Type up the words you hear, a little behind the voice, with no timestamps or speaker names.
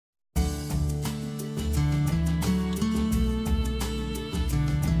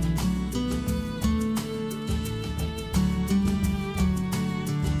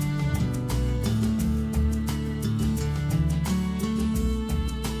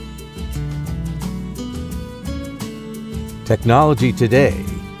Technology today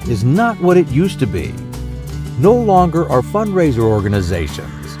is not what it used to be. No longer are fundraiser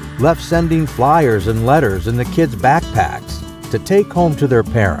organizations left sending flyers and letters in the kids' backpacks to take home to their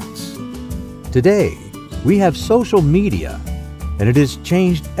parents. Today, we have social media, and it has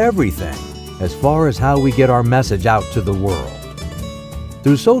changed everything as far as how we get our message out to the world.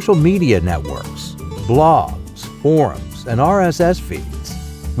 Through social media networks, blogs, forums, and RSS feeds,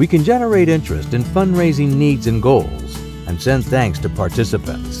 we can generate interest in fundraising needs and goals and send thanks to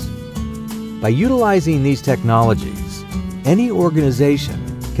participants. By utilizing these technologies, any organization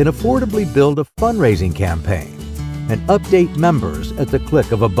can affordably build a fundraising campaign and update members at the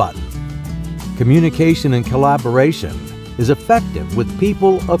click of a button. Communication and collaboration is effective with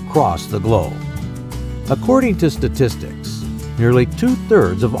people across the globe. According to statistics, nearly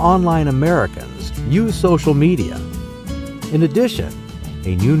 2/3 of online Americans use social media. In addition,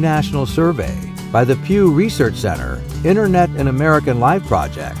 a new national survey by the Pew Research Center Internet and American Life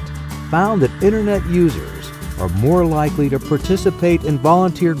Project found that Internet users are more likely to participate in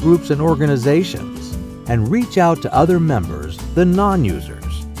volunteer groups and organizations and reach out to other members than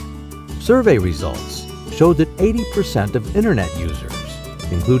non-users. Survey results showed that 80% of Internet users,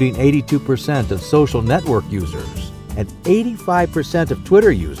 including 82% of social network users and 85% of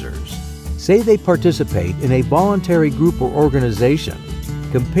Twitter users, say they participate in a voluntary group or organization,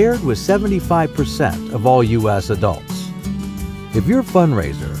 compared with 75% of all U.S. adults. If your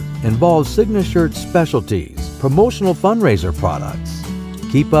fundraiser involves Signature Specialties promotional fundraiser products,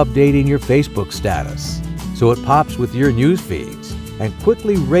 keep updating your Facebook status so it pops with your news feeds and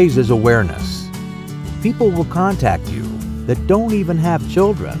quickly raises awareness. People will contact you that don't even have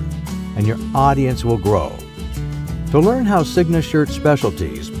children, and your audience will grow. To learn how Signature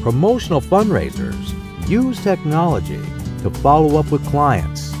Specialties promotional fundraisers use technology to follow up with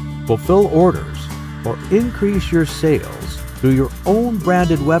clients, fulfill orders, or increase your sales through your own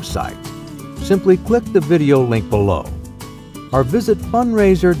branded website, simply click the video link below or visit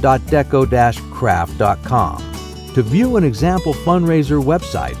fundraiser.deco-craft.com to view an example fundraiser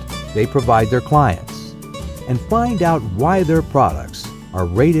website they provide their clients and find out why their products are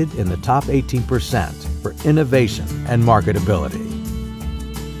rated in the top 18% for innovation and marketability.